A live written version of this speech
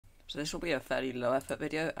So this will be a fairly low effort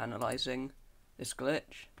video analysing this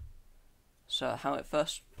glitch. So how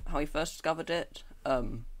we first discovered it,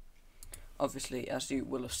 obviously as you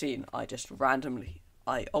will have seen, I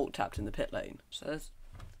alt tapped in the pit lane. So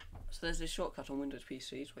there's this shortcut on Windows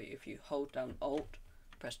PCs where if you hold down Alt,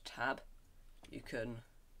 press Tab, you can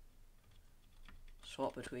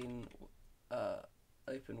swap between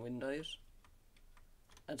open windows.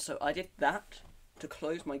 And so I did that to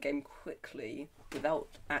close my game quickly without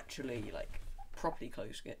actually properly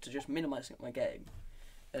closing it, to just minimizing my game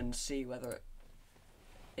and see whether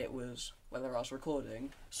I was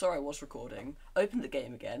recording. So I was recording, opened the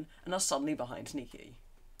game again, and I was suddenly behind Sneaky.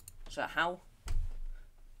 So how?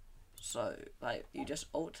 So you just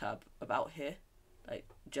alt tab about here,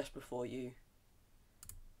 just before you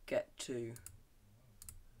get to,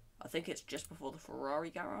 I think it's just before the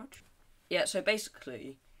Ferrari garage. Yeah, so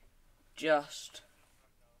basically just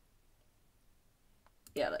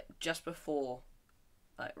before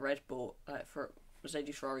Red Bull, for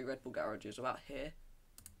Mercedes Ferrari Red Bull garage is about here.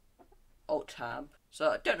 Alt tab.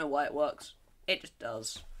 So I don't know why it works. It just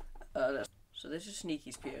does. So this is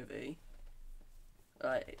Sneaky's POV.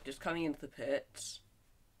 Just coming into the pits.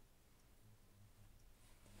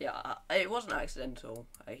 Yeah, it wasn't accidental.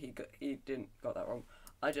 He didn't got that wrong.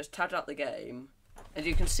 I just tabbed out the game. As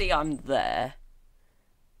you can see, I'm there.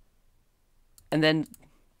 And then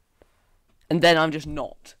I'm just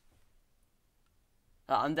not.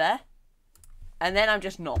 I'm there. And then I'm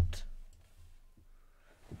just not.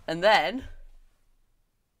 And then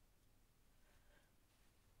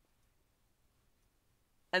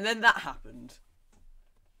that happened.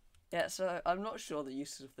 Yeah, so I'm not sure the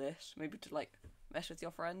uses of this. Maybe to mess with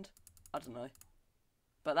your friend. I don't know.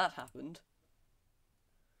 But that happened.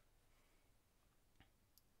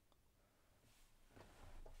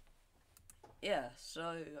 Yeah,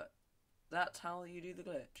 so that's how you do the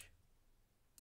glitch.